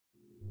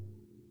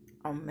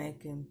I'm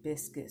making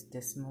biscuits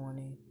this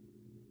morning,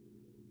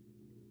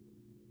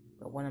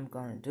 but what I'm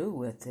going to do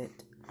with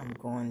it, I'm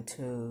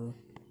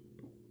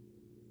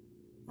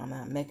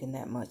not making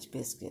that much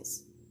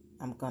biscuits.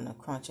 I'm going to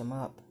crunch them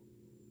up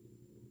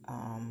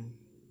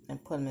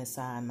and put them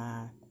inside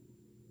my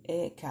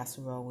egg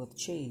casserole with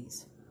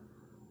cheese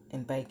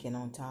and bacon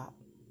on top.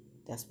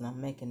 That's what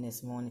I'm making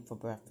this morning for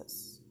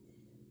breakfast.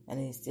 And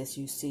it's this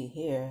you see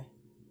here,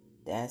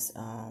 that's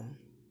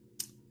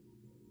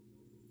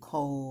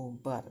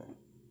cold butter.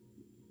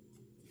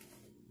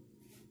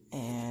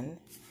 And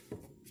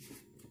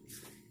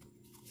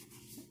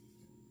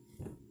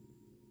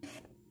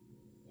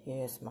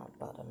here's my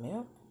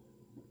buttermilk.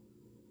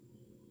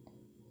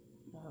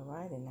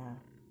 Alrighty now.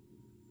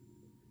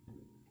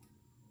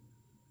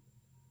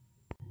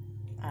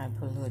 I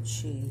put a little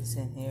cheese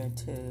in here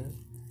too.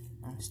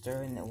 I'm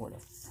stirring it with a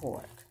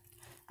fork.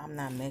 I'm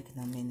not making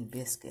them many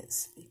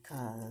biscuits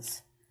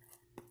because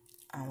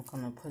I'm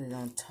going to put it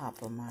on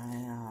top of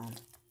my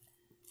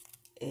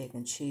egg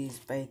and cheese,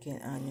 bacon,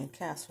 onion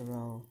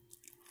casserole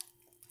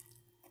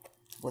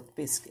with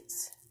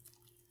biscuits.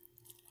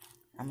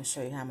 I'm going to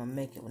show you how I'm going to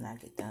make it when I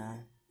get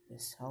done.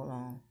 Just hold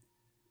on.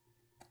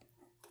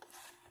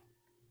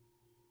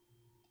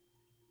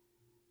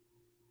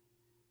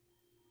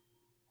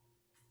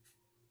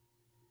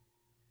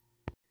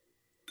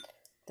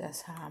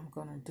 That's how I'm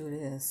going to do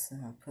this.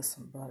 I'm going to put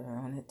some butter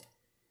on it.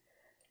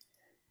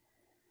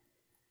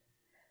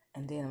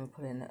 And then I'm going to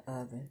put it in the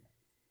oven.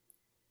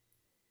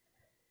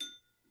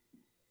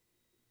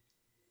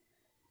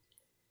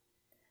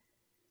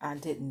 I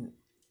didn't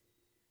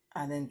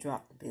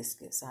drop the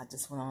biscuits. I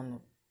just went on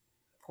to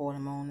pour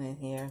them on in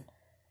here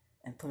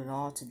and put it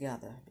all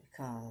together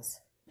because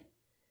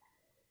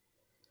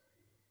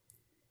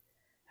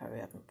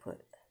hurry up and put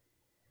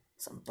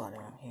some butter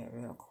on here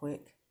real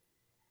quick.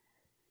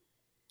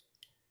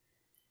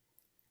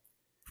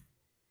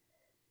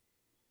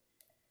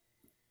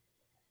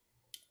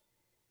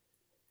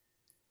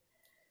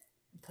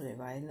 Put it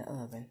right in the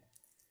oven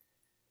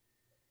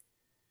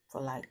for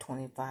like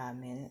 25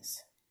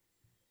 minutes.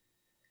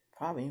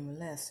 Probably even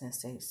less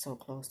since they're so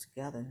close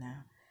together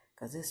now.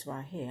 Because this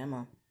right here, I'm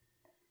going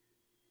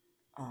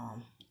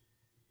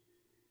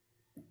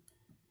to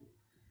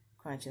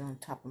crunch it on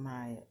top of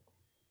my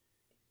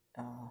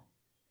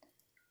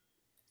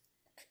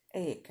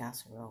egg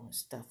casserole and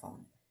stuff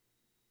on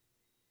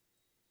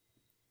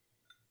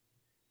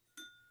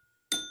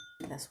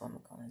it. That's what I'm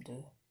going to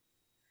do.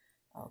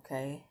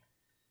 Okay.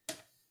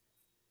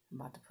 I'm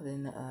about to put it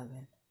in the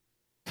oven.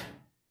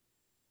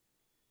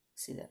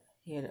 See that?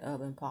 Hear the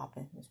oven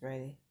popping. It's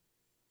ready.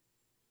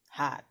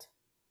 Hot.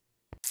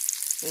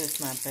 Here's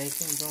my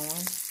bacon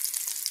going.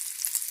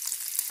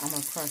 I'm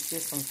going to crunch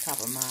this on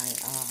top of my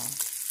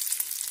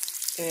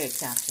egg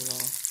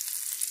casserole.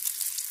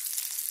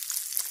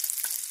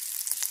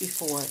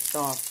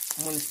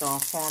 When it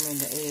starts forming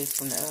the eggs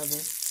from the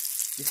oven,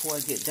 before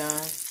it get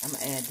done, I'm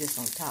going to add this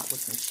on top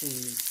with some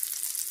cheese.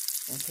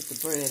 And put the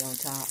bread on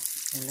top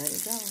and let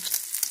it go.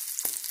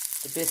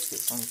 The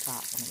biscuits on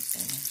top, what I'm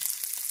saying.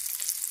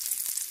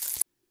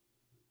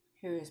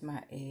 Here is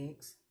my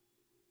eggs,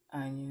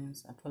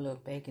 onions. I put a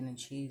little bacon and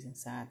cheese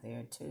inside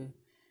there too.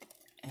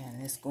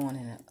 And it's going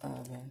in the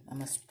oven. I'm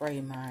going to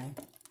spray my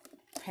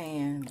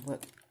pan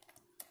with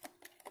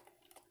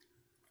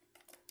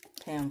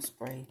pan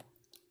spray.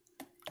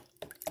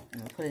 I'm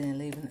going to put it in and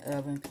leave it in the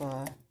oven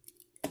for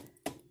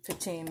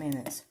 15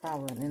 minutes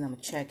probably. And then I'm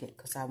going to check it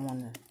because I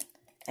want to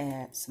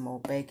add some more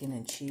bacon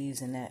and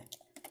cheese and that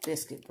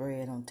biscuit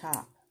bread on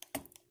top.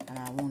 And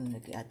I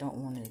don't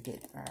want it to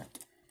get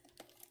burnt.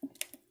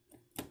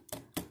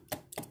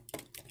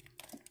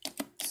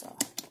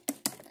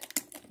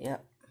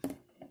 Yep.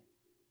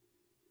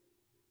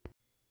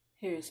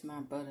 Here's my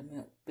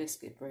buttermilk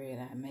biscuit bread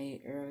I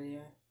made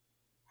earlier.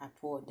 I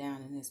poured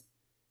down in this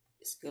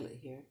skillet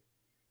here.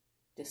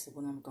 This is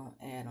what I'm going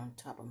to add on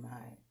top of my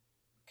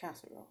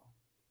casserole.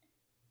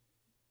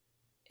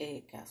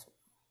 Egg casserole.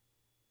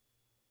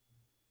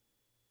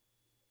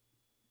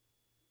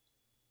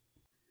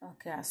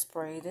 Okay, I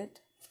sprayed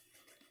it.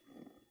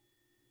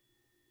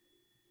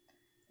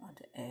 About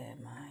to add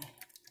my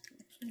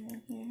mixture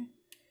in here.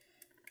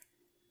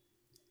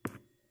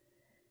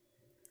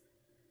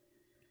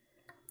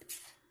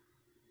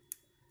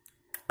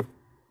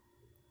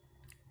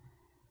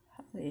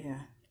 Yeah.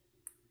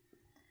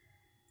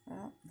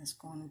 Well, it's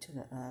going into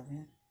the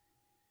oven.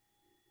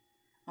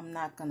 I'm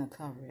not going to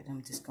cover it.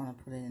 I'm just going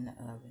to put it in the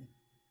oven.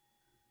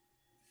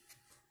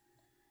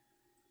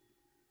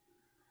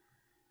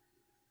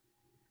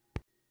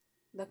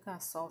 Look how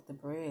soft the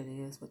bread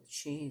is with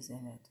cheese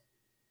in it.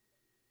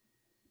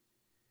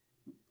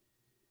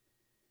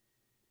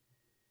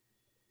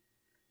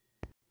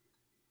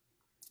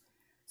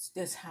 It's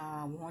just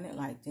how I want it,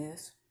 like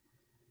this.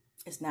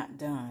 It's not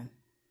done.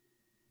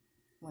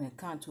 When it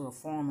comes to a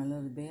form a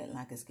little bit,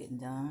 like it's getting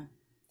done,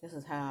 this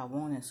is how I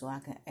want it so I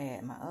can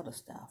add my other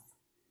stuff.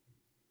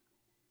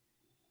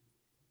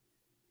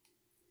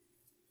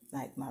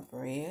 Like my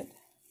bread,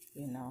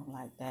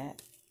 like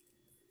that.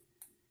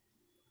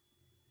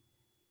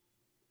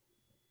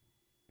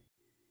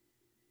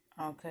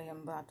 Okay,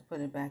 I'm about to put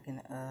it back in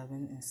the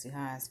oven and see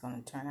how it's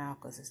going to turn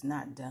out because it's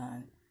not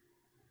done.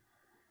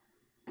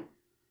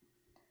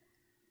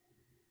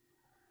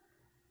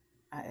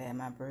 I add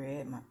my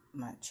bread,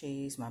 my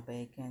cheese, my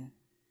bacon.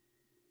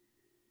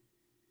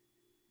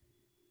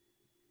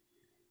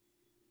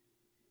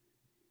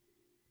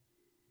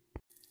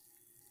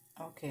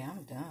 Okay,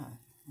 I'm done.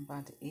 I'm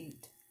about to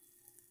eat.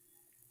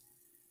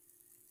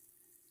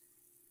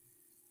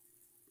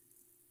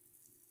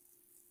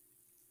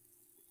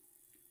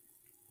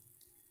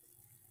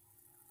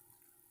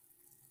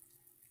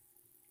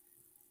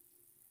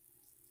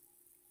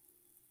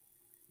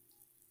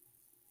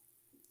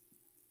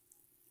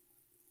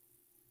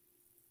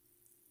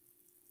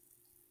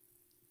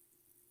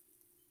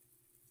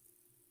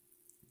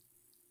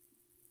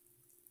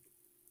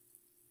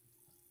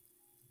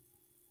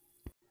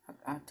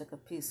 I took a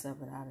piece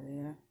of it out of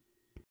there.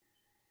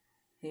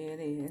 Here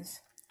it is.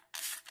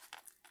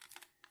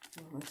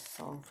 Oh, it's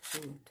soft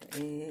too.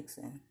 The eggs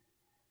and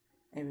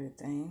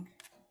everything.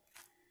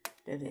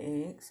 They're the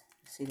eggs.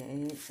 You see the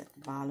eggs at the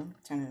bottom.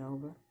 Turn it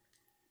over.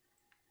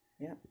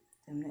 Yep,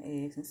 them the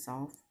eggs and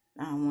soft.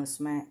 I don't want to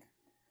smack.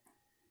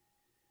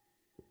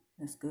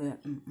 That's good.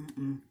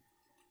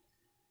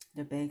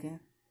 The bacon.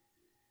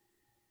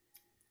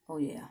 Oh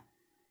yeah.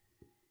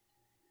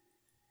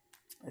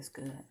 That's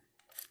good.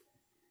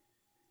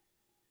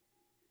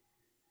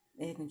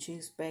 Egg and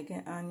cheese,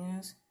 bacon,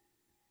 onions,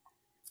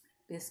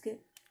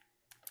 biscuit.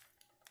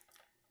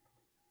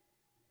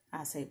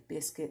 I say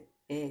biscuit,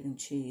 egg and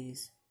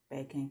cheese,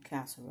 bacon,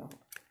 casserole.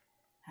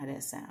 How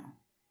that sound?